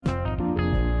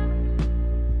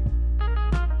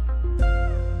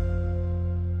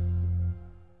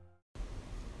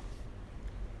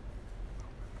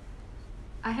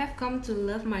I have come to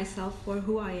love myself for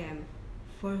who I am,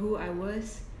 for who I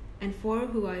was, and for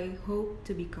who I hope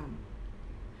to become.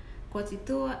 Quotes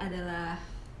itu adalah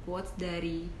quotes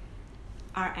dari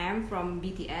RM from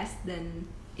BTS, dan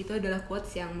itu adalah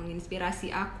quotes yang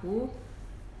menginspirasi aku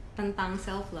tentang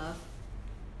self-love.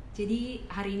 Jadi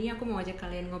hari ini aku mau ajak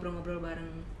kalian ngobrol-ngobrol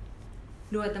bareng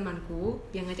dua temanku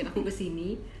yang ngajak aku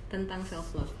kesini tentang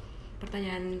self-love.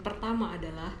 Pertanyaan pertama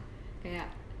adalah kayak,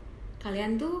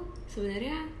 kalian tuh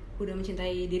sebenarnya udah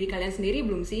mencintai diri kalian sendiri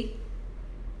belum sih?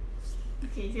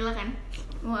 Oke, silakan.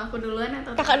 Mau aku duluan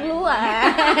atau kakak duluan?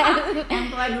 Yang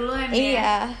tua duluan ya.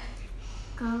 Iya.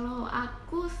 Kalau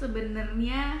aku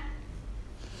sebenarnya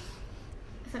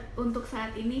untuk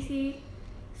saat ini sih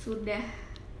sudah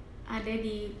ada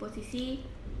di posisi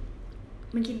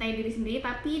mencintai diri sendiri,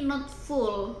 tapi not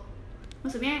full.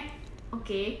 Maksudnya,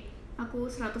 oke, aku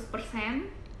 100%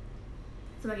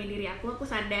 sebagai diri aku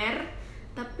sadar,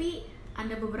 tapi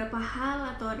ada beberapa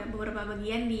hal atau ada beberapa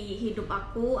bagian di hidup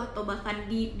aku atau bahkan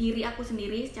di diri aku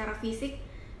sendiri secara fisik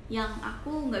yang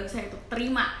aku nggak bisa itu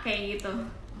terima kayak gitu.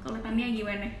 Kalau Tania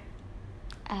gimana?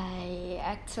 I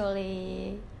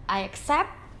accept,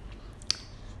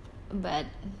 but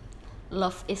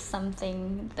love is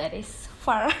something that is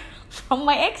far from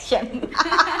my action.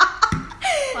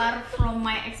 Far from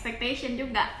my expectation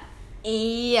juga.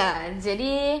 Iya,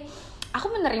 jadi aku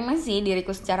menerima sih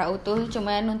diriku secara utuh,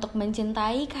 cuman untuk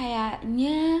mencintai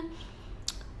kayaknya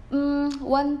 1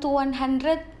 to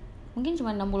 100 mungkin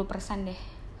cuma 60% deh.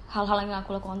 Hal-hal yang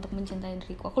aku lakukan untuk mencintai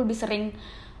diriku. Aku lebih sering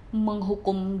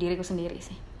menghukum diriku sendiri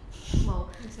sih.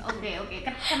 Wow. Oke.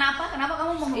 Kenapa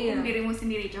kamu menghukum dirimu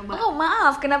sendiri? Coba. Oh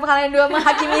maaf, kenapa kalian dua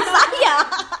menghakimi saya?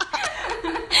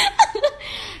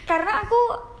 Karena aku,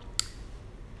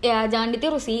 ya jangan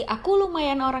ditiru sih, aku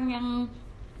lumayan orang yang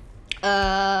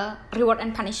reward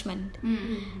and punishment.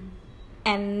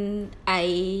 And I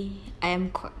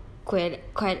am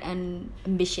quite an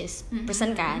ambitious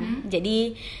person kan.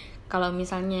 Jadi kalau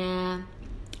misalnya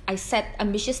I set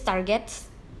ambitious targets,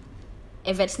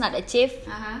 if it's not achieved,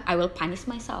 I will punish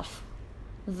myself.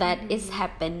 That is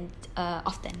happened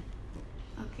often.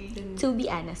 Okay. To be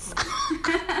honest.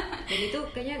 Dan itu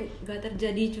kayaknya gak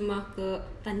terjadi cuma ke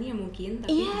Tania mungkin,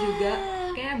 tapi juga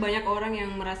kayak banyak orang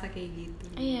yang merasa kayak gitu.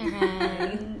 Iya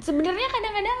kan. Sebenarnya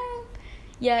kadang-kadang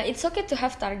ya it's okay to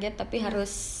have target, tapi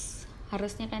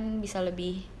harusnya kan bisa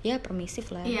lebih permisif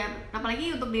lah. Iya,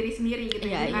 apalagi untuk diri sendiri gitu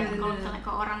kan. Kalau misalnya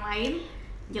ke orang lain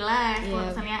jelas,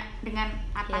 kalau misalnya dengan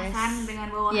atasan, dengan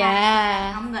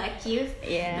bawahan, kamu nggak achieve,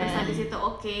 terus habis itu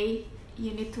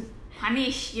you need to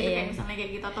punish gitu kayak misalnya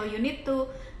kayak gitu, atau you need to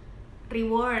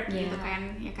reward gitu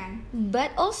kan, ya kan. But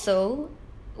also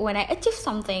when I achieve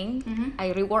something,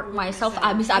 I reward myself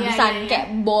abis-abisan,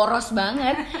 kayak boros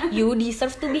banget. You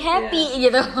deserve to be happy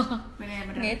gitu.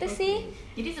 Benar-benar. Gitu sih.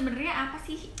 Jadi sebenarnya apa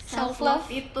sih Self self-love love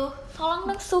itu? Tolong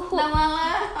dong suhu.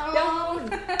 Malah, tolong.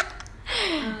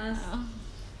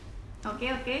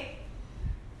 Oke.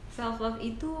 Self love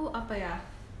itu apa ya?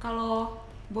 Kalau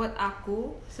buat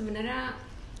aku sebenarnya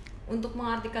untuk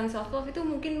mengartikan self love itu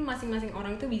mungkin masing-masing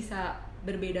orang itu bisa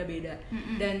berbeda-beda.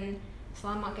 Dan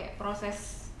selama kayak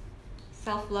proses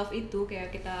self love itu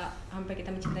kayak kita sampai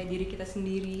kita mencintai diri kita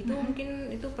sendiri, itu mungkin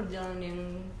itu perjalanan yang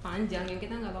panjang yang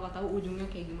kita nggak bakal tahu ujungnya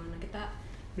kayak gimana. Kita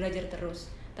belajar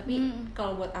terus. Tapi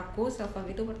kalau buat aku self love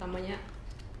itu pertamanya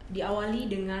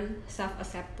diawali dengan self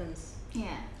acceptance.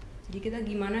 Jadi kita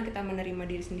gimana kita menerima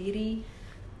diri sendiri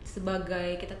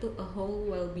sebagai kita tuh a whole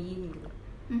well being gitu.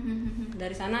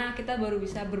 Dari sana kita baru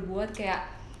bisa berbuat kayak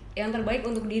yang terbaik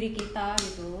untuk diri kita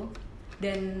gitu.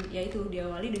 Dan ya itu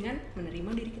diawali dengan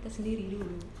menerima diri kita sendiri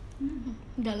dulu.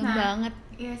 Dalam banget.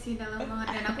 Iya sih, dalam banget.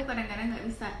 Dan aku kadang-kadang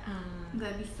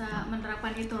nggak bisa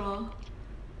menerapkan itu loh.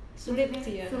 Sulit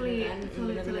sih ya. Sulit.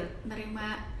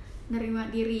 Nerima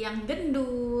diri yang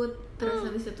gendut, terus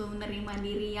habis itu menerima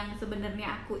diri yang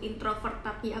sebenarnya aku introvert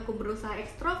tapi aku berusaha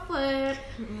ekstrovert.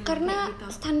 Karena gitu.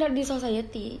 Standar di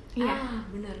society.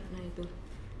 Benar. Nah itu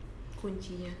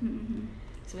kuncinya.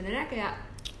 Sebenarnya kayak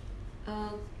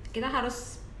kita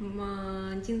harus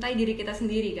mencintai diri kita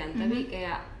sendiri kan, tapi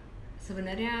kayak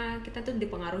sebenarnya kita tuh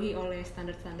dipengaruhi oleh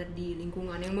standar-standar di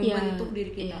lingkungan yang membentuk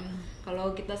diri kita.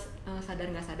 Kalau kita sadar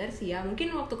nggak sadar sih ya,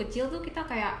 mungkin waktu kecil tuh kita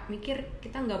kayak mikir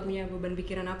kita nggak punya beban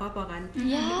pikiran apa kan.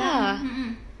 Kita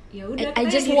ya udah,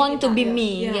 I just want to be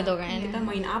me gitu kan. Kita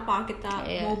main apa, kita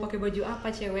mau pakai baju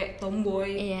apa, cewek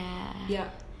tomboy, ya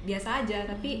biasa aja.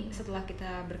 Tapi setelah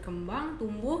kita berkembang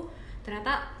tumbuh,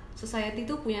 ternyata society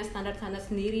itu punya standar-standar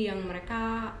sendiri yang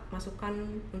mereka masukkan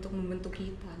untuk membentuk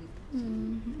kita gitu.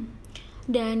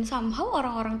 Dan somehow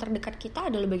orang-orang terdekat kita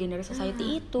adalah bagian dari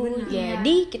society itu. Benar.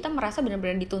 Jadi kita merasa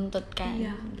benar-benar dituntut kan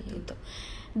gitu.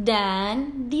 dan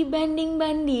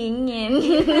dibanding-bandingin.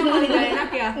 Itu yang paling gak enak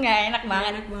ya. Nggak enak Gak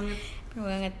banget. enak banget.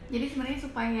 Banget. Jadi sebenarnya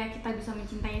supaya kita bisa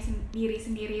mencintai diri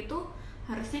sendiri itu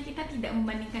harusnya kita tidak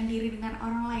membandingkan diri dengan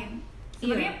orang lain.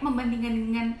 Sebenarnya membandingkan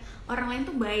dengan orang lain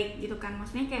tuh baik gitu kan.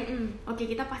 Maksudnya kayak oke,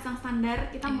 kita pasang standar,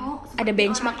 kita mau seperti Ada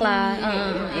benchmark orang lah. ini,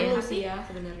 gitu kan. Perlu sih ya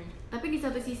sebenarnya. Tapi di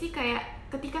satu sisi kayak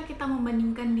ketika kita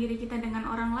membandingkan diri kita dengan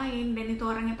orang lain dan itu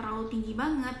orangnya terlalu tinggi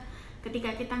banget,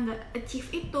 ketika kita nggak achieve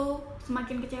itu,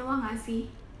 semakin kecewa nggak sih?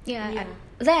 Ya, Iya.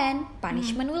 then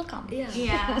punishment will come. Iya.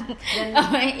 Iya. Dan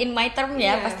In my term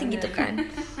ya Iya, pasti bener. gitu kan.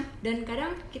 Dan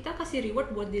kadang kita kasih reward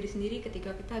buat diri sendiri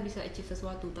ketika kita bisa achieve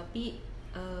sesuatu, tapi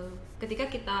ketika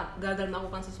kita gagal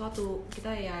melakukan sesuatu, kita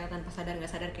ya tanpa sadar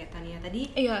nggak sadar kayak Tania tadi,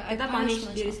 Iya, kita I punish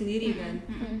punish diri myself. sendiri kan.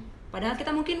 Padahal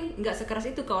kita mungkin nggak sekeras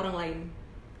itu ke orang lain.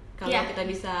 Kalau Iya. kita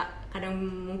bisa kadang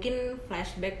mungkin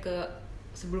flashback ke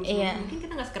sebelum Iya. mungkin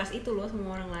kita nggak sekeras itu loh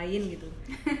sama orang lain gitu.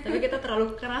 Tapi kita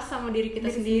terlalu keras sama diri kita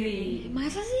sendiri.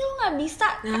 Masa sih lo nggak bisa?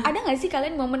 Ada nggak sih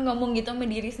kalian momen ngomong gitu sama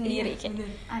diri sendiri? Iya, Kayak,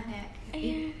 bener. Ada.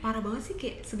 Ih, parah banget sih,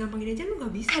 kayak segampang ini aja lu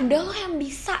nggak bisa. ada lo yang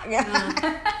bisa ya? Nah,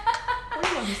 kok lu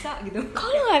nggak bisa gitu? Kok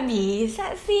lo nggak bisa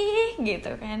sih?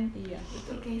 Gitu kan? Iya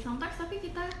betul. Oke, sometimes tapi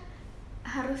kita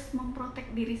harus memprotek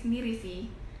diri sendiri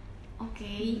sih.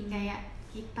 Oke, kayak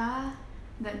kita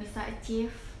nggak bisa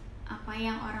achieve apa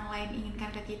yang orang lain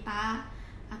inginkan ke kita,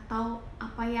 atau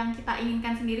apa yang kita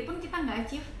inginkan sendiri pun kita nggak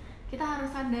achieve, kita harus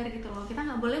sadar gitu loh, kita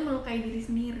nggak boleh melukai diri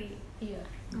sendiri. Iya.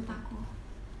 Menurut aku.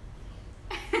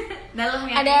 Dalam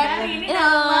ya, Ada- hari ini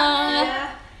dalam banget Iya.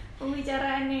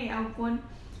 pembicaraannya, ya ampun.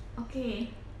 Oke,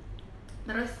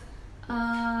 terus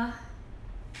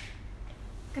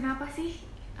kenapa sih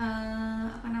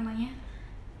apa namanya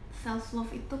self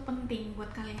love itu penting buat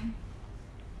kalian?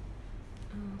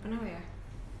 Kenapa ya?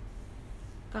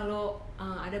 Kalau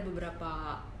ada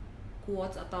beberapa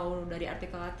quotes atau dari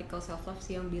artikel-artikel self love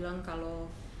sih yang bilang kalau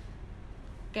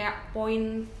kayak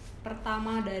poin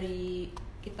pertama dari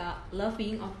kita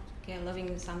loving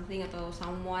something atau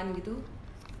someone gitu,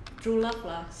 true love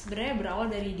lah, sebenarnya berawal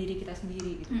dari diri kita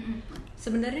sendiri gitu.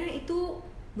 Sebenarnya itu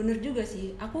bener juga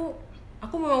sih. Aku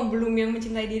memang belum yang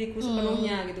mencintai diriku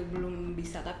sepenuhnya gitu, belum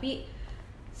bisa. Tapi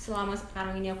selama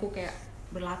sekarang ini aku kayak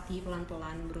berlatih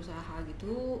pelan-pelan, berusaha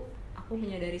gitu, aku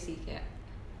menyadari sih kayak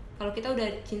kalau kita udah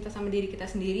cinta sama diri kita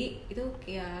sendiri, itu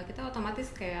kayak kita otomatis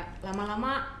kayak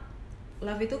lama-lama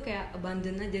love itu kayak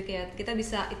abundant aja, kayak kita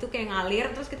bisa itu kayak ngalir,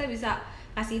 terus kita bisa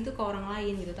kasih itu ke orang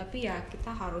lain gitu. Tapi ya kita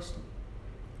harus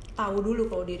tahu dulu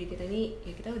kalau diri kita ini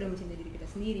ya kita udah mencintai diri kita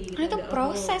sendiri. Karena itu udah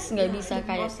proses, evolve. nggak Ya, bisa itu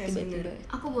kayak proses, tiba-tiba. bener.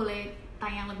 Aku boleh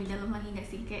tanya lebih dalam lagi nggak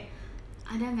sih, kayak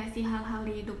ada nggak sih hal-hal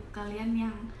di hidup kalian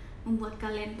yang membuat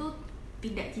kalian tuh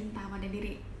tidak cinta pada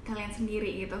diri kalian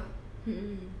sendiri gitu?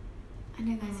 Ada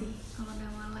nggak sih? Kalau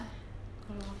nggak malah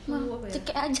Kalau aku apa ya?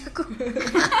 Cekek aja aku.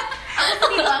 aku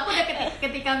sedih loh, aku udah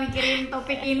ketika mikirin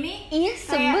topik ini Iya,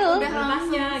 kayak sebel. udah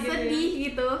langsung Bertanya gitu ya. sedih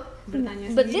gitu. Bertanya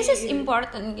But sendiri this is gitu.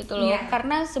 important gitu loh. Iya.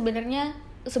 Karena sebenarnya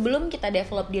sebelum kita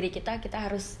develop diri kita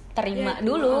harus terima Iya,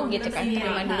 dulu bener gitu kan, sih,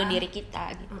 terima iya. dulu diri kita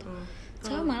gitu. Heeh.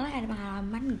 So malah ada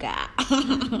pengalaman nggak?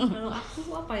 Kalau aku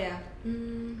apa ya?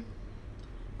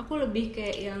 Aku lebih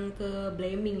kayak yang ke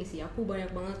blaming sih. Aku banyak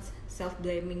banget self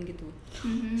blaming gitu.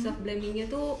 Self blamingnya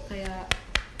tuh kayak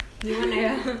gimana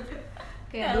ya?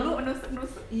 Kayak dulu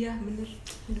nusuk-nusuk. iya bener.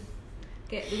 Aduh.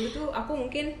 Kayak dulu tuh aku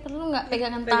mungkin Perlu nggak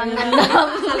pegangan Pegangan tangan tangan, dalam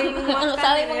saling menguatkan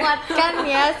saling gitu ya. menguatkan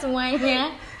ya semuanya.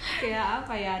 kayak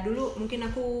apa ya? Dulu mungkin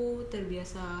aku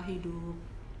terbiasa hidup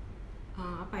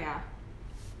apa ya?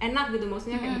 Enak gitu,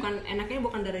 maksudnya kayak enaknya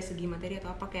bukan dari segi materi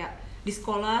atau apa, kayak di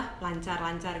sekolah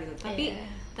lancar-lancar gitu. Tapi Iya.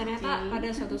 ternyata pada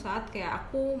suatu saat kayak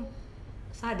aku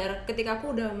sadar ketika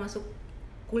aku udah masuk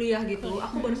kuliah gitu,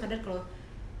 aku baru sadar kalau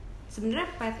sebenarnya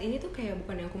path ini tuh kayak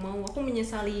bukan yang aku mau. Aku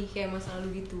menyesali kayak masa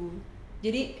lalu gitu.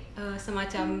 Jadi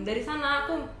semacam dari sana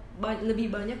aku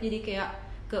lebih banyak jadi kayak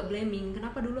ke blaming.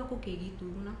 Kenapa dulu aku kayak gitu?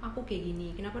 Kenapa aku kayak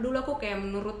gini? Kenapa dulu aku kayak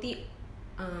menuruti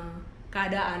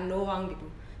keadaan doang gitu?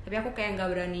 Tapi aku kayak nggak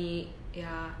berani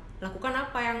ya lakukan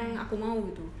apa yang aku mau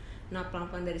gitu. Nah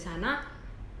pelan-pelan dari sana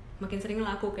makin sering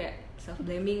lah aku kayak self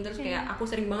blaming, terus kayak aku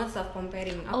sering banget self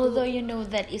comparing. Although you know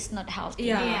that is not healthy.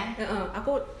 Iya,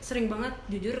 aku sering banget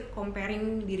jujur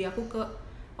comparing diri aku ke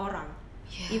orang,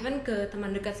 even ke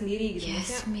teman dekat sendiri gitu.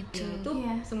 Yes, me too. Ya, itu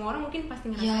Iya. semua orang mungkin pasti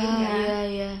Ya, ngerasain ya.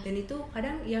 iya. Dan itu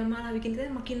kadang ya malah bikin kita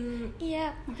makin Iya.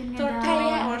 Makin torture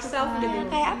ngedown, ourselves gitu gitu. kan.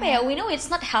 Kayak apa ya? We know it's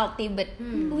not healthy, but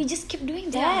we just keep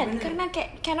doing that. bener. Karena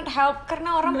kayak cannot help.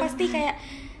 Karena orang pasti kayak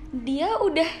dia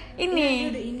udah Iya, ini dia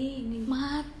udah ini.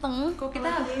 mateng. Kok kita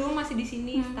dulu masih di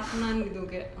sini stagnan gitu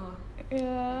kayak. Oh,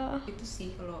 Ya. itu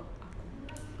sih kalau aku.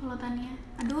 Kalau Tania,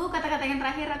 aduh kata-kata yang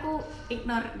terakhir aku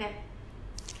ignore that.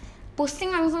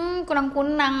 pusing langsung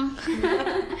kunang-kunang.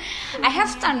 I have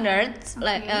standards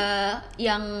like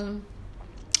yang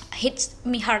hits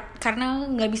me hard karena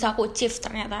nggak bisa aku achieve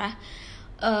ternyata.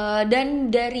 Dan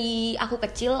dari aku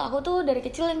tuh dari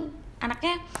kecil yang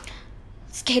anaknya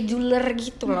scheduler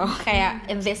gitu loh. Kayak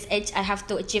in this age I have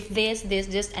to achieve this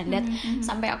and that.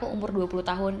 Sampai aku umur 20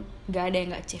 tahun gak ada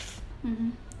yang gak achieve.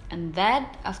 And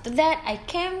that after that I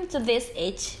came to this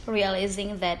age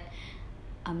realizing that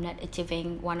I'm not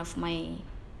achieving one of my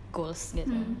goals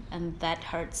gitu. And that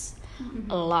hurts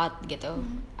a lot gitu.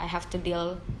 I have to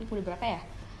deal, ini udah berapa ya?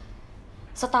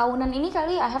 Setahunan ini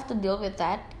kali I have to deal with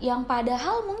that. Yang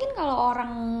padahal mungkin kalau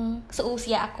orang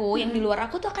seusia aku yang di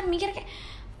luar aku tuh akan mikir kayak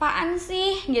apaan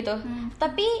sih gitu.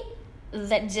 Tapi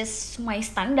that just my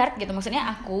standard gitu.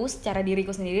 Maksudnya aku secara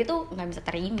diriku sendiri tuh nggak bisa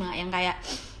terima yang kayak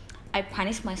I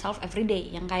punish myself every day.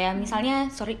 Yang kayak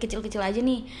misalnya kecil-kecil aja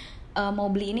nih,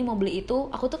 mau beli ini mau beli itu,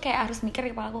 aku tuh kayak harus mikir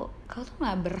di kepala aku, kau tuh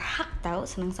nggak berhak tau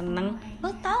seneng-seneng.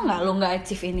 Lo tau nggak lo nggak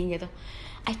achieve ini gitu.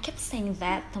 I kept saying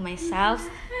that to myself.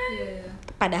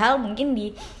 Padahal mungkin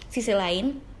di sisi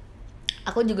lain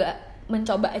aku juga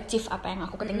mencoba achieve apa yang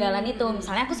aku ketinggalan itu.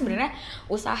 Misalnya aku sebenarnya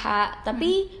usaha,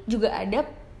 tapi juga ada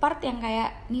part yang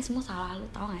kayak ini semua salah lu,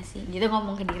 tau gak sih? Gitu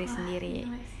ngomong ke diri sendiri.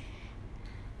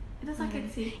 Itu sakit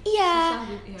sih. Iya,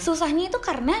 susahnya itu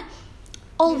karena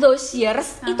all those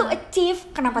years itu achieve,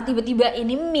 kenapa tiba-tiba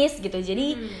ini miss gitu.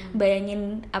 Jadi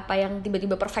bayangin apa yang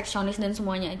tiba-tiba perfeksionis dan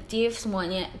semuanya achieve,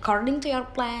 semuanya according to your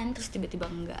plan, terus tiba-tiba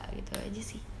enggak gitu aja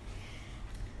sih.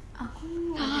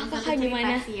 Aku kakak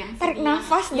gimana? Tarik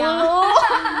nafas dulu.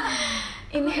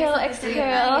 Inhale,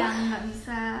 exhale.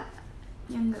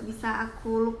 Yang nggak bisa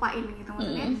aku lupain gitu,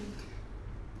 maksudnya.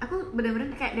 Aku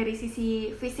benar-benar kayak dari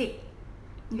sisi fisik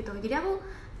gitu. Jadi aku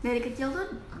dari kecil tuh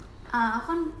aku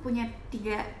kan punya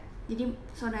 3, jadi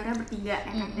saudara bertiga ya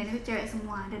kan, dan itu cewek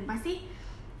semua, dan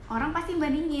orang pasti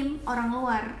bandingin orang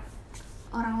luar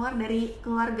dari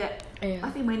keluarga,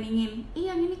 pasti bandingin,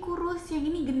 yang ini kurus, yang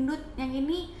ini gendut, yang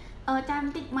ini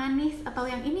cantik manis, atau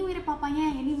yang ini mirip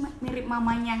papanya, yang ini mirip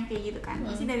mamanya, kayak gitu kan,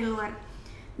 pasti dari luar.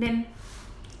 Dan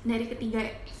dari ketiga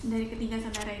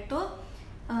saudara itu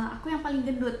aku yang paling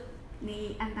gendut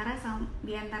di antara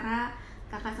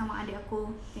kakak sama adik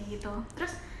aku kayak gitu.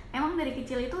 Terus emang dari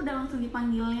kecil itu udah langsung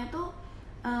dipanggilnya tuh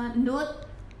Ndut,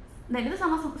 dan itu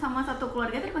sama satu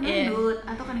keluarga tuh dipanggilnya Ndut,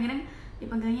 atau kadang-kadang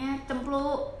dipanggilnya Cemplu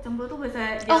tuh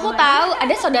bahasa Jawa. Oh, aku tahu,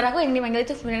 ada saudaraku yang dipanggil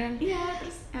itu sebenarnya. Iya,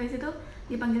 terus habis itu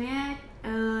dipanggilnya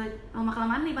lama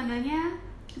kelamaan dipanggilnya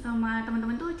sama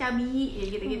teman-teman tuh Cabi, ya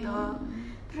gitu-gitu.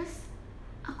 Terus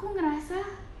aku ngerasa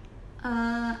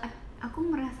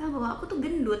bahwa aku tuh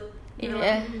gendut.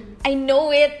 I know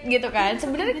it gitu kan.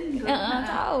 Sebenarnya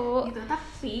tahu. Gitu.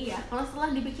 Tapi ya kalau setelah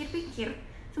dipikir-pikir,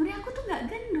 sebenarnya aku tuh nggak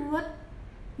gendut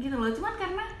gitu loh. Cuman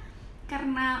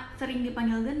karena sering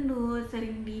dipanggil gendut,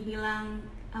 sering dibilang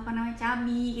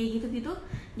cabi kayak gitu-gitu,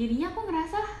 jadinya aku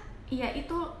ngerasa ya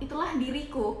itulah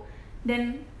diriku.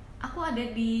 Dan aku ada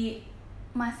di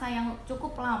masa yang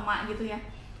cukup lama gitu ya.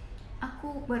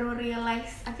 Aku baru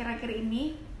realize akhir-akhir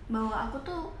ini bahwa aku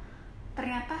tuh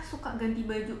ternyata suka ganti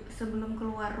baju sebelum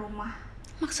keluar rumah.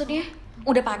 Maksudnya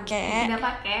udah pakai,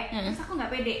 terus aku nggak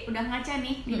pede, udah ngaca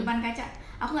nih di depan kaca,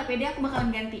 aku nggak pede, aku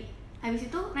bakalan ganti. Habis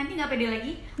itu nanti nggak pede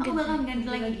lagi, aku bakalan ganti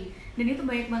lagi. Dan itu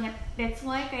banyak banget. That's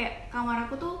why kayak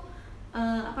kamar aku tuh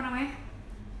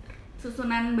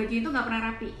susunan baju itu nggak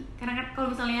pernah rapi. Karena kan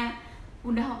kalau misalnya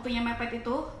udah waktunya mepet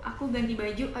itu, aku ganti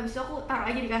baju, habis itu aku taruh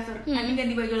aja di kasur. Nanti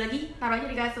ganti baju lagi, taruh aja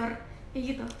di kasur, kayak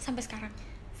gitu. Sampai sekarang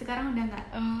Sekarang udah nggak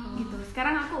gitu.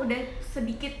 Sekarang aku udah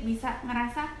sedikit bisa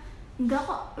ngerasa enggak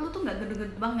kok, lu tuh nggak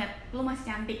gendut-gendut banget, lu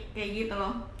masih cantik kayak gitu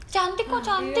loh. Cantik kok.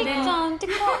 Cantik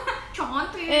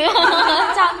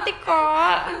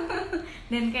kok.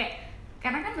 Dan kayak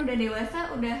karena kan udah dewasa,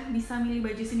 udah bisa milih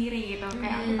baju sendiri gitu.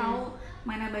 Kayak aku tahu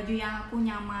mana baju yang aku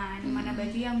nyaman, mana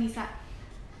baju yang bisa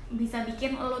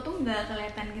bikin lo tuh nggak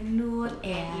kelihatan gendut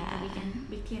kayak gitu,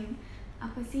 bikin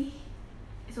apa sih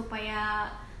supaya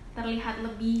terlihat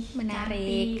lebih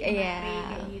menarik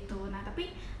kayak gitu. Nah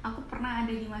tapi aku pernah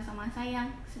ada di masa-masa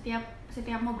yang setiap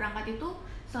mau berangkat itu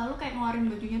selalu kayak ngeluarin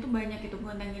bajunya tuh banyak gitu,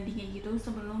 gonta-ganti kayak gitu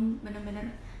sebelum bener-bener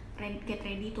get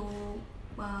ready tuh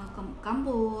ke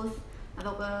kampus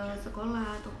atau ke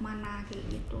sekolah atau kemana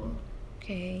kayak gitu.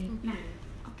 Nah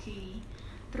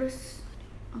terus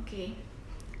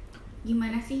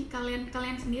gimana sih kalian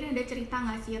sendiri, ada cerita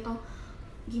nggak sih, atau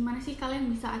gimana sih kalian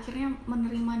bisa akhirnya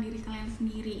menerima diri kalian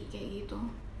sendiri kayak gitu?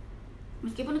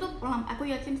 Meskipun itu aku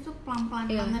yakin itu pelan-pelan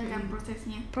banget kan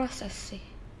proses sih.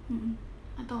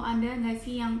 Atau ada nggak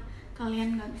sih yang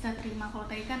kalian nggak bisa terima? Kalau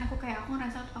tadi kan aku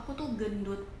ngerasa aku tuh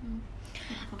gendut.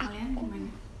 Kalau kalian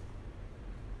gimana?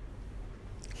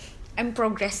 I'm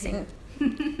progressing.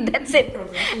 That's it.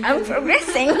 I'm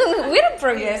progressing. We're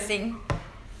progressing.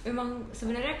 Memang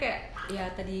sebenarnya kayak ya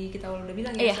tadi kita udah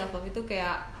bilang ya, Iya. self love itu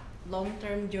kayak long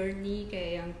term journey,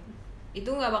 kayak yang itu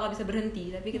nggak bakal bisa berhenti,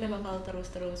 tapi kita bakal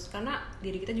terus karena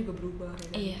diri kita juga berubah ya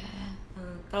kan? Iya.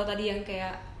 Kalau tadi yang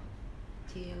kayak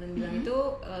Cilen bilang itu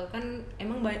kan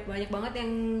emang banyak banget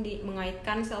yang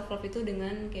mengaitkan self love itu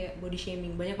dengan kayak body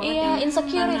shaming, banyak banget Iya, yang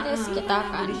insecurities karena, kita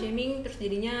karena kan. body shaming terus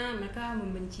jadinya mereka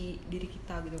membenci diri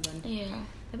kita gitu kan. Iya.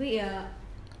 Tapi ya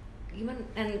gimana,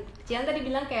 dan Cian tadi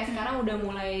bilang kayak sekarang udah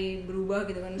mulai berubah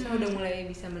gitu kan, misalnya udah mulai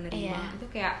bisa menerima. Iya. Itu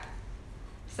kayak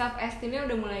self esteemnya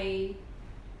udah mulai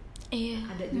Iya.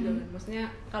 ada juga kan, maksudnya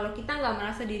kalau kita nggak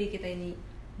merasa diri kita ini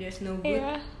there's no good,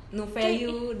 Iya. no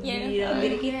value Iya. di dalam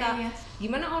diri kita, Iya, iya.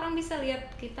 gimana orang bisa lihat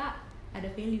kita ada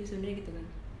value sebenarnya gitu kan.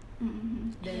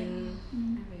 Dan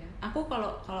apa ya, aku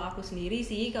kalau aku sendiri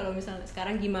sih, kalau misalnya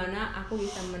sekarang gimana aku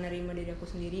bisa menerima diri aku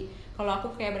sendiri, kalau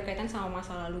aku kayak berkaitan sama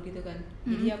masa lalu gitu kan.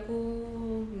 Jadi aku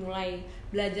mulai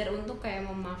belajar untuk kayak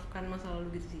memaafkan masa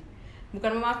lalu gitu sih,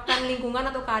 bukan memaafkan lingkungan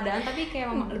atau keadaan, tapi kayak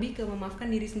lebih ke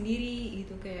memaafkan diri sendiri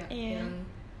gitu, kayak Iya. yang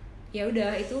ya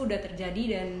udah itu udah terjadi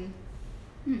dan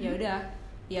ya udah,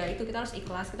 ya itu kita harus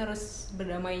ikhlas, kita harus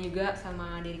berdamai juga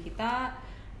sama diri kita.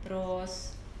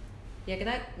 Terus ya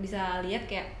kita bisa lihat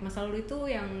kayak masa lalu itu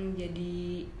yang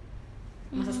jadi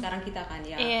masa sekarang kita kan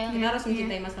ya. Iya. Kita harus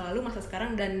mencintai masa lalu, masa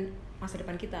sekarang, dan masa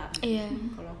depan kita gitu. Iya.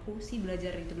 Kalau aku sih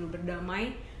belajar itu dulu,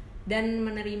 berdamai dan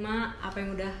menerima apa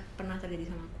yang udah pernah terjadi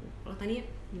sama aku. Kalau Tania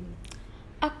gimana?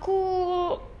 Aku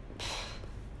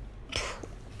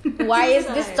why is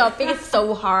this topic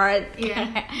so hard? Iya,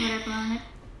 berat banget.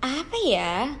 Apa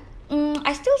ya?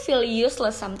 I still feel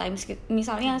useless sometimes.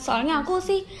 Misalnya, soalnya aku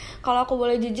sih, kalau aku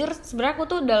boleh jujur, sebenarnya aku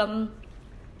tuh dalam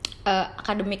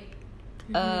academic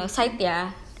side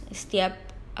ya, setiap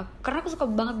karena aku suka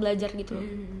banget belajar gitu loh,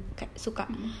 kayak suka.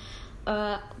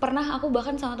 Pernah aku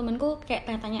bahkan sama temenku kayak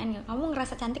tanya-tanyaan, kamu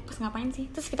ngerasa cantik pas ngapain sih?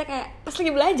 Terus kita kayak pas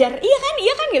lagi belajar, iya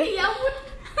kan gitu. Ya ampun.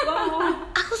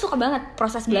 Aku suka banget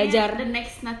proses belajar. The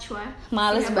next Najwa.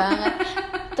 Males banget.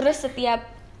 Terus setiap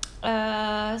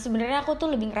sebenarnya aku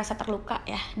tuh lebih ngerasa terluka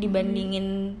ya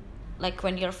dibandingin like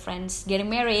when your friends getting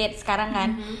married sekarang kan.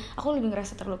 Aku lebih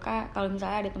ngerasa terluka kalau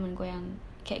misalnya ada temenku yang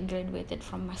kayak graduated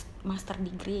from master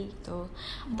degree gitu,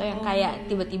 atau yang kayak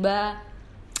tiba-tiba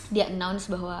dia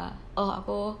announce bahwa oh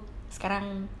aku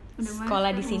sekarang Udah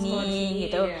sekolah di master, sini iya.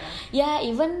 gitu. Ya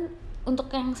even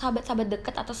untuk yang sahabat-sahabat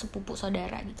dekat atau sepupu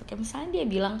saudara gitu, kayak misalnya dia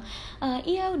bilang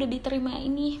iya udah diterima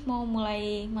ini, mau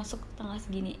mulai masuk tanggal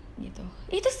segini gitu.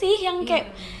 Itu sih yang kayak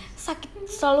sakit,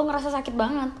 selalu ngerasa sakit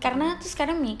banget karena terus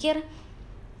kadang mikir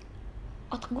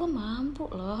otak gue mampu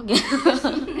loh gitu.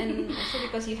 And also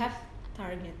because you have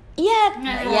target. Iya,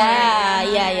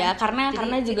 Jadi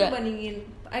karena juga itu bandingin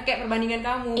kayak perbandingan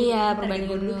kamu. iya Target perbandingan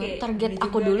gua dulu, kayak target gini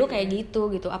aku juga dulu gitu. kayak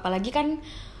gitu. Apalagi kan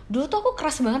dulu tuh aku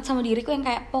keras banget sama diriku yang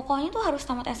kayak pokoknya tuh harus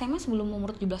tamat SMA sebelum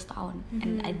umur 17 tahun.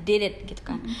 And I did it gitu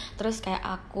kan. Terus kayak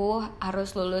aku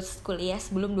harus lulus kuliah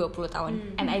sebelum 20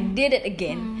 tahun. And I did it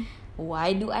again.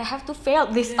 Why do I have to fail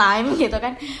this time gitu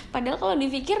kan? Padahal kalau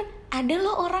dipikir ada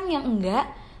loh orang yang enggak,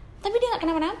 tapi dia nggak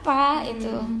kenapa-napa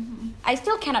itu. I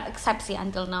still cannot accept sih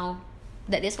until now.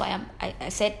 That is why I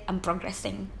said I'm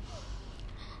progressing.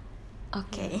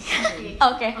 Oke.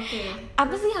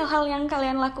 Apa sih hal-hal yang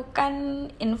kalian lakukan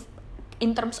in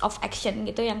terms of action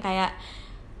gitu yang kayak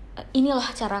inilah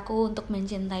caraku untuk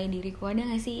mencintai diriku? Ada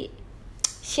nggak sih?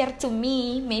 Share to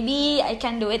me, maybe I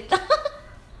can do it.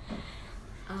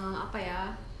 Apa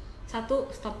ya? Satu,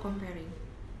 stop comparing.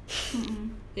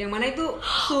 Yang mana itu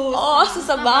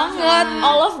susah banget.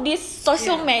 All of this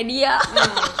social media.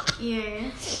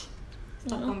 Iya.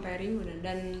 Stop comparing bener.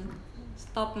 Dan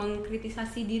stop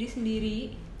mengkritisasi diri sendiri.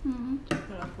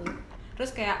 Kalau aku,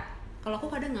 terus kayak kalau aku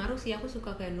kadang ngaruh sih, aku suka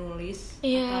kayak nulis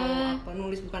atau apa,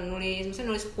 bukan nulis,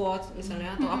 misalnya nulis quotes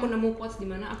misalnya, atau aku nemu quotes di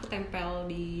mana aku tempel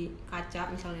di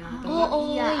kaca misalnya, atau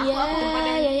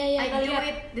I do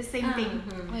it the same thing.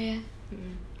 Oh ya.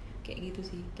 Kayak gitu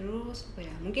sih. Terus apa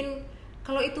ya, mungkin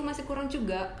kalau itu masih kurang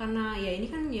juga, karena ya ini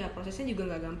kan ya prosesnya juga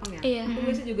nggak gampang ya. Iya. Aku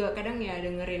biasa juga kadang ya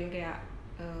dengerin kayak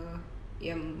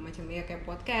ya macam ya kayak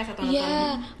podcast atau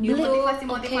Iya, nonton YouTube.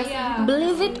 Motivasi. Iya.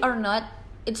 Believe it or not,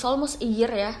 it's almost a year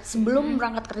ya. Sebelum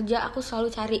berangkat kerja aku selalu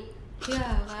cari Iya,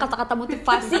 kan? kata-kata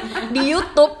motivasi di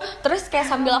YouTube. Terus kayak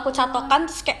sambil aku catokan,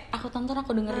 terus kayak aku tonton,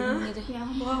 aku dengerin gitu. Ya,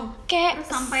 Wow. Kayak Terus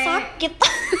sampai- sakit.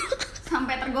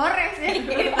 sampai tergores ya.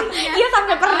 Iya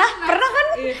sampai pernah kan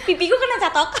pipiku kena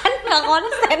catokan, nggak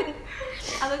konsen.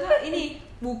 Atau tuh ini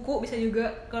buku bisa juga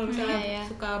kalau misalnya Iya.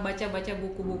 suka baca-baca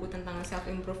buku-buku tentang self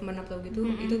improvement atau gitu,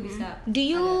 itu bisa. Do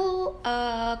you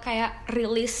kayak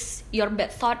release your bad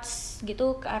thoughts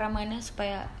gitu ke arah mana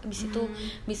supaya abis itu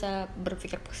bisa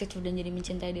berpikir positif dan jadi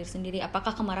mencintai diri sendiri?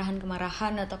 Apakah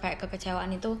kemarahan-kemarahan atau kayak kekecewaan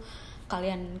itu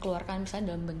kalian keluarkan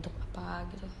misalnya dalam bentuk apa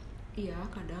gitu? Iya,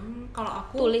 kadang kalau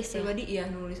aku Tulis ya? pribadi iya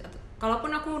nulis, atau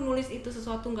kalaupun aku nulis itu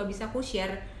sesuatu nggak bisa aku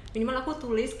share, minimal aku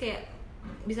tulis kayak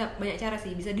bisa banyak cara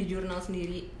sih, bisa di jurnal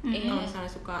sendiri. Kalau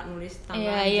misalnya suka nulis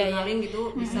tanggal journaling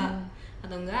gitu bisa,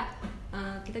 atau enggak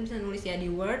kita bisa nulis ya di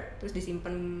Word terus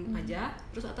disimpan aja,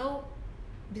 terus atau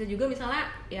bisa juga misalnya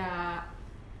ya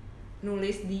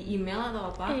nulis di email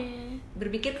atau apa,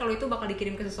 berpikir kalau itu bakal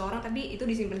dikirim ke seseorang tapi itu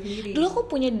disimpan sendiri. Dulu aku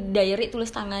punya diary tulis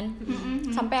tangan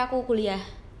sampai aku kuliah.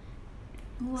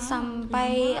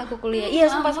 Sampai aku kuliah. Iya,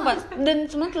 sumpah. Dan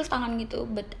cuma tulis tangan gitu.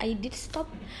 But I did stop.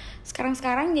 Sekarang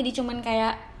jadi cuman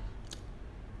kayak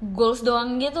goals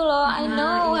doang gitu loh. I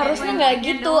know, harusnya nggak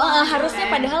gitu.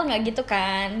 Harusnya padahal nggak gitu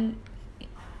kan.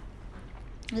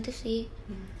 Gitu sih.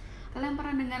 Kalian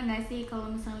pernah dengar nggak sih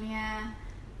kalau misalnya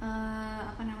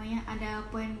ada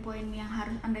poin-poin yang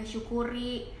harus Anda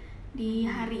syukuri di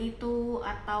hari itu,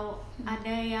 atau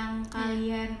ada yang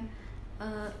kalian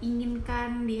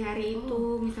inginkan di hari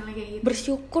itu, misalnya kayak gitu?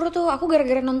 Bersyukur tuh aku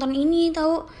gara-gara nonton ini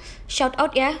tahu. Shout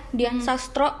out ya Dian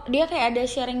Sastro, dia kayak ada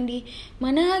sharing di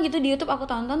mana gitu di YouTube, aku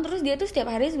tonton. Terus dia tuh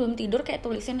setiap hari sebelum tidur kayak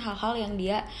tulisin hal-hal yang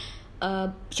dia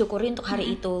syukuri untuk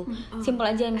hari itu.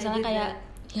 Simpel aja, misalnya kayak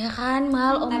ya kan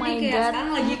Mal, oh tapi my kayak god,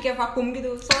 sekarang lagi kayak vakum gitu.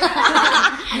 Soalnya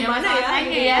gimana ya?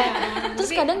 Iya.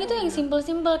 Terus kadang itu yang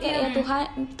simple-simple kayak ya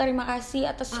Tuhan terima kasih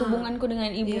atas hubunganku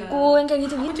dengan ibuku, yang kayak Aku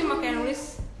gitu-gitu. cuma kayak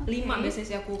nulis 5 biasanya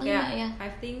sih aku kayak 5 ya.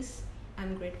 5 things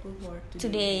I'm grateful for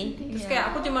Today. Terus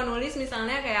kayak aku cuma nulis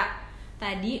misalnya kayak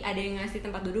tadi ada yang ngasih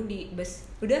tempat duduk di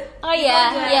bus. Udah. Oh itu iya,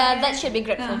 aja. iya, that should be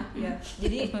grateful. Ya.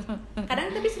 Jadi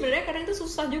kadang tapi sebenarnya kadang itu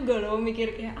susah juga loh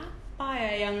mikir kayak apa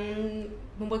ya yang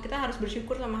membuat kita harus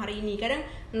bersyukur sama hari ini. Kadang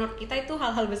menurut kita itu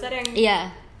hal-hal besar yang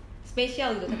Iya.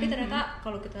 spesial gitu. Tapi ternyata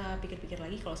kalau kita pikir-pikir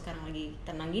lagi, kalau sekarang lagi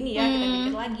tenang gini ya, kita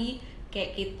pikir lagi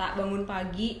kayak kita bangun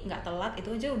pagi nggak telat,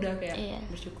 itu aja udah kayak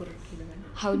bersyukur gitu kan.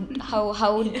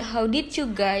 How did you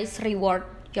guys reward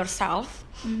yourself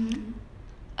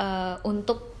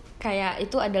untuk kayak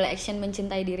itu adalah action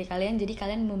mencintai diri kalian, jadi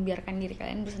kalian membiarkan diri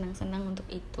kalian bersenang-senang untuk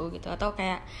itu gitu, atau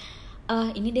kayak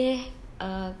ini deh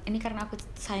ini karena aku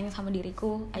sayang sama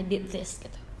diriku, I did this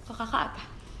gitu. Kalau kakak apa?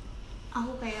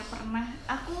 Aku kayak pernah,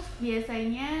 aku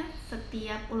biasanya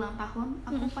setiap ulang tahun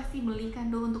aku pasti beli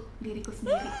kado untuk diriku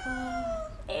sendiri.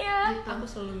 Iya. Gitu. Aku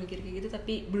selalu mikir kayak gitu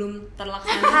tapi belum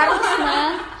terlaksana.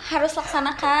 harus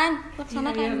laksanakan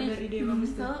Iya, nih. bener, ide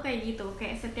bagus tuh. Selalu kayak gitu,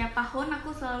 kayak setiap tahun aku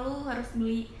selalu harus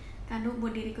beli kado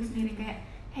buat diriku sendiri, kayak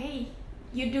hey,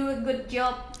 you do a good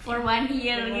job for 1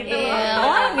 year gitu. Iya,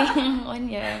 one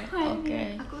year.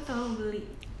 Oke. Aku selalu beli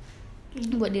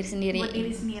Buat diri sendiri. buat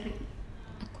diri sendiri.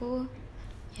 Aku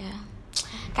ya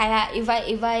kayak if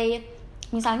I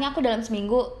misalnya aku dalam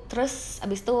seminggu terus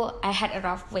abis itu I had a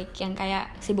rough week yang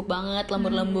kayak sibuk banget,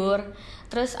 lembur-lembur,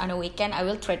 terus on a weekend I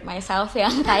will treat myself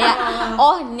yang kayak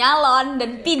nyalon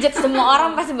dan pijet. Semua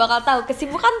orang pasti bakal tahu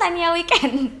kesibukan Tania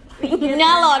weekend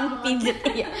nyalon, pijet.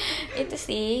 Iya, itu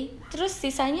sih. Terus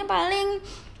sisanya paling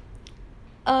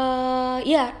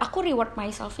ya aku reward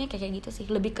myself-nya kayak gitu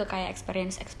sih, lebih ke kayak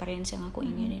experience yang aku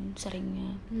inginin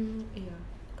seringnya. Iya.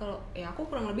 Kalau ya aku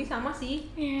kurang lebih sama sih.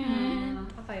 Iya.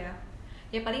 Apa ya?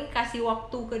 Ya paling kasih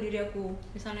waktu ke diri aku.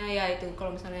 Misalnya ya itu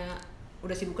kalau misalnya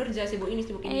udah sibuk kerja, sibuk ini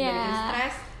Iya. jadi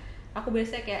stres, aku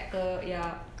biasanya kayak ke ya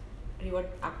reward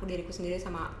aku diriku sendiri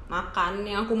sama makan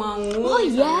yang aku mau. Oh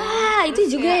iya, itu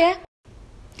Terus juga kayak, ya.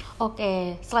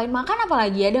 Oke, selain makan apa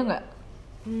lagi, ada nggak?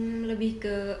 lebih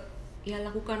ke ya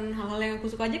lakukan hal-hal yang aku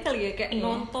suka aja kali ya, kayak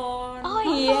nonton. Oh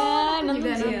iya, nonton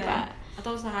juga suka.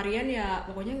 Atau seharian ya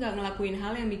pokoknya nggak ngelakuin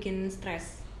hal yang bikin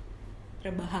stres.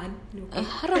 Rebahan.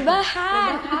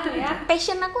 Rebahan. ya.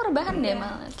 Passion aku rebahan deh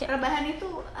malah. Kayak Rebahan itu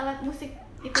alat musik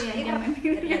itu ya, zaman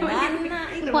Rebana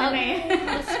itu. Rebana ya.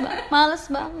 males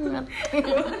banget.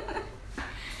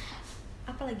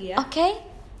 Apa lagi ya? Oke.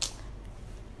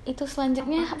 Itu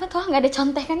selanjutnya apa tuh? Nggak ada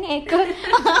contekannya Eko.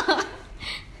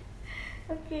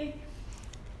 Oke.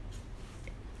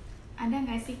 Ada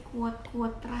nggak sih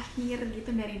quote terakhir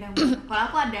gitu dari Damala? Kalau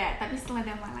aku ada, tapi setelah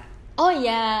Damala. Oh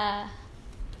ya.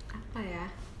 Apa ya?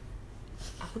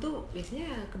 Aku tuh biasanya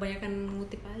kebanyakan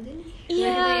ngutip aja nih.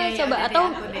 Iya, ya, coba udah deh, atau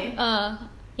aku deh.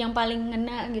 yang paling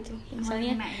ngena gitu,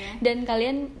 misalnya. ngena ya. Dan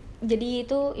kalian jadi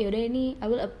itu yaudah ini I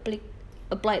will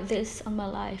apply this on my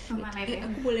life. Sama live ya.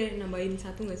 Aku boleh nambahin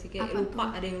satu nggak sih? Kayak Apa lupa,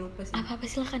 ada yang lupa sih. Apa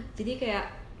silakan. Jadi kayak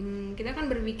kita kan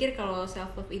berpikir kalau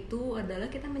self love itu adalah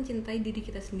kita mencintai diri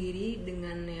kita sendiri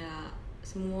dengan ya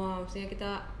semua, maksudnya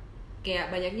kita kayak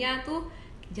banyaknya tuh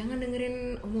jangan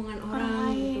dengerin omongan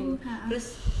orang gitu. Terus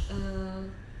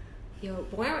ya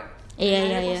pokoknya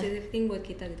ada positive thing buat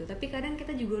kita gitu. Tapi kadang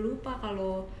kita juga lupa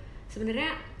kalau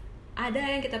sebenarnya ada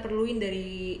yang kita perluin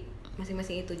dari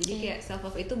masing-masing itu. Jadi kayak self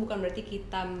love itu bukan berarti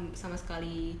kita sama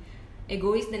sekali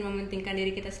egois dan mementingkan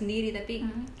diri kita sendiri, tapi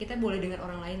kita boleh dengar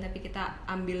orang lain tapi kita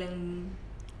ambil yang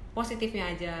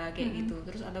positifnya aja kayak gitu.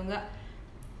 Terus atau enggak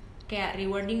kayak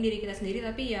rewarding diri kita sendiri,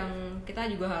 tapi yang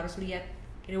kita juga harus lihat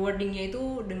rewardingnya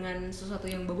itu dengan sesuatu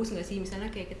yang bagus nggak sih.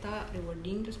 Misalnya kayak kita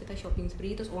rewarding terus kita shopping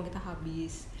spree terus uang kita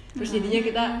habis, terus jadinya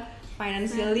kita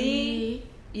financially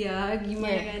ya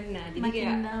gimana kan. Nah jadi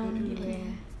kayak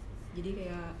jadi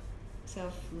kayak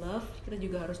self love kita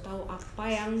juga harus tahu apa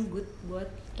yang good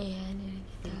buat dari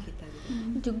kita gitu.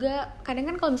 Juga kadang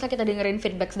kan kalau misalnya kita dengerin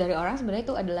feedback dari orang, sebenarnya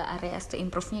itu adalah areas to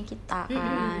improve-nya kita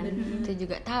kan. Itu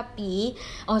juga. Tapi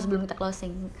sebelum kita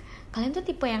closing, kalian tuh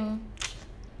tipe yang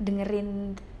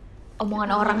dengerin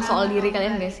omongan orang soal diri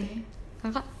kalian gak sih?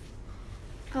 Kakak?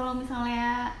 Kalau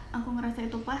misalnya aku ngerasa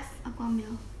itu pas, aku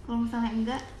ambil. Kalau misalnya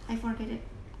enggak, I forget it.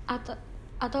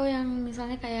 Atau yang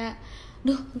misalnya kayak,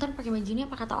 duh ntar pakai baju ini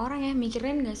apa kata orang ya,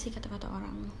 mikirin gak sih kata-kata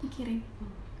orang? Mikirin.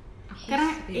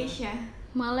 Karena Asia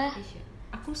malah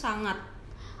aku sangat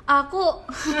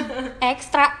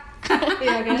ekstra.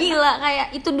 Iya kan? Gila, kayak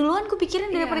itu duluan ku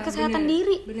pikirin daripada kesehatan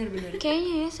diri. Bener.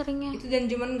 Kayaknya ya seringnya. Itu dan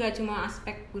cuman nggak cuma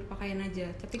aspek berpakaian aja,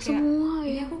 tapi kayak semua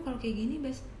ini aku kalau kayak gini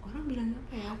orang bilang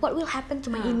apa ya? What will happen to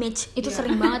my image? Itu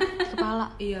sering banget di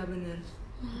kepala. Iya bener.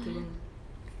 Betul banget.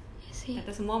 Iya sih.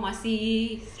 Kita semua masih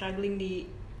struggling di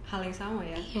hal yang sama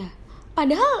ya. Iya.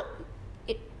 Padahal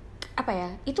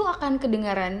itu akan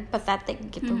kedengaran pathetic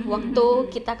gitu. Waktu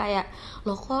kita kayak,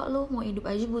 loh kok lu mau hidup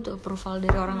aja butuh approval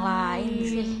dari orang lain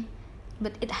sih.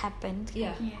 But it happened.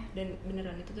 Iya. Dan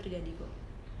beneran itu terjadi kok.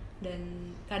 Dan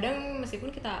kadang meskipun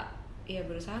kita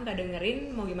berusaha nggak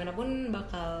dengerin, mau gimana pun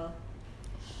bakal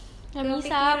nggak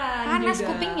bisa, panas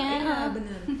juga. Kupingnya. Iya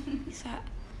bener. Bisa.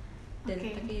 Dan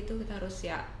tapi itu kita harus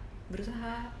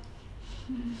berusaha.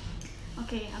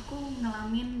 Oke, aku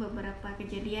ngalamin beberapa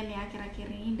kejadian ya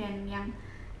akhir-akhir ini, dan yang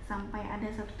sampai ada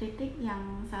satu titik yang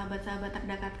sahabat-sahabat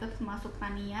terdekatku termasuk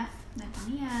Tania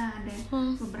ada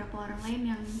beberapa orang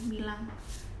lain yang bilang,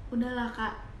 udahlah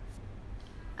kak,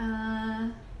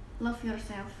 love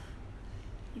yourself,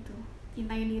 itu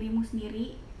cintai dirimu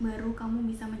sendiri baru kamu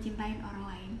bisa mencintai orang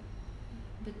lain.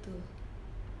 Betul,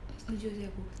 setuju sih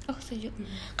aku. Setuju.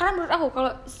 Karena menurut aku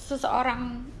kalau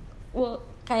seseorang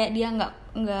kayak dia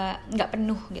nggak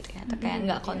penuh gitu ya, atau kayak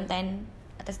nggak konten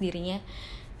atas dirinya,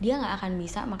 dia nggak akan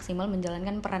bisa maksimal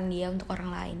menjalankan peran dia untuk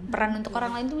orang lain. Peran untuk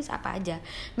orang lain itu bisa apa aja.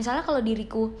 Misalnya kalau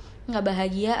diriku nggak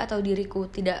bahagia atau diriku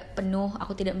tidak penuh,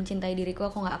 aku tidak mencintai diriku,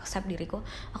 aku nggak accept diriku,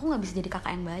 aku nggak bisa jadi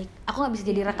kakak yang baik, aku nggak bisa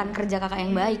jadi rekan kerja kakak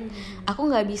yang baik, aku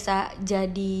nggak bisa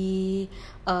jadi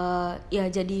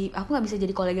aku nggak bisa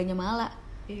jadi koleganya Mala.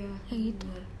 Kayak gitu.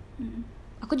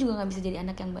 Aku juga nggak bisa jadi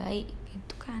anak yang baik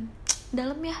gitu kan.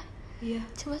 Dalam ya.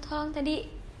 Coba tolong tadi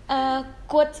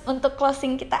quotes untuk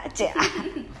closing kita aja.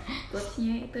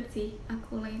 Quotesnya itu sih,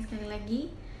 aku ulangi sekali lagi,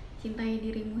 cintai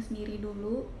dirimu sendiri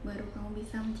dulu baru kamu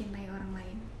bisa mencintai orang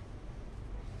lain.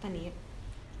 Tania,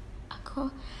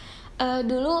 aku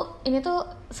dulu ini tuh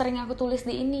sering aku tulis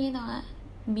di ini, tau gak?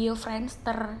 Bio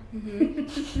Friendster.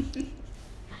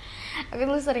 Aku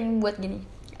dulu sering buat gini,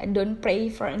 don't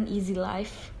pray for an easy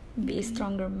life, be a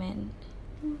stronger man.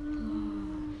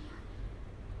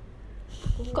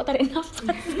 Kok tarik nafas?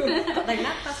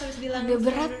 Harus bilang udah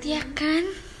berat ya kan?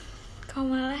 Kau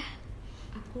malah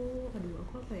aku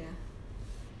apa ya?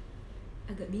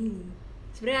 Agak bingung.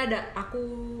 Sebenarnya ada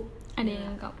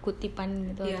yang kutipan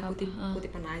gitu. Iya,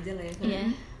 kutipan aja lah ya. Iya.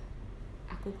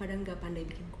 Aku kadang gak pandai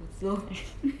bikin quotes loh.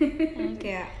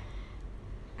 Kayak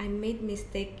I made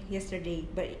mistake yesterday,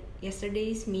 but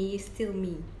yesterday's me is still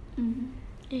me.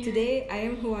 Yeah. Today I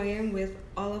am who I am with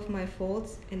all of my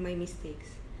faults and my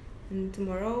mistakes. And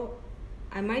tomorrow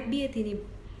I might be a teeny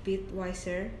bit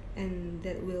wiser, and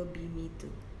that will be me too.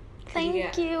 Thank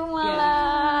you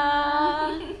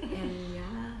Mala. And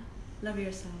love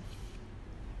yourself.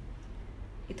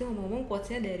 Itu ngomong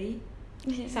quotesnya dari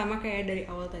sama kayak dari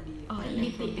awal tadi.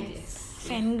 BTS.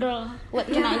 Fangirl.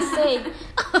 What can I say?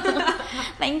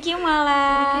 Thank you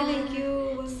Mala. Thank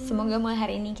you. Semoga mulai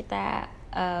hari ini kita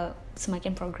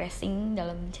semakin progressing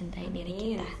dalam mencintai diri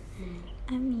kita.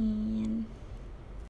 Amin.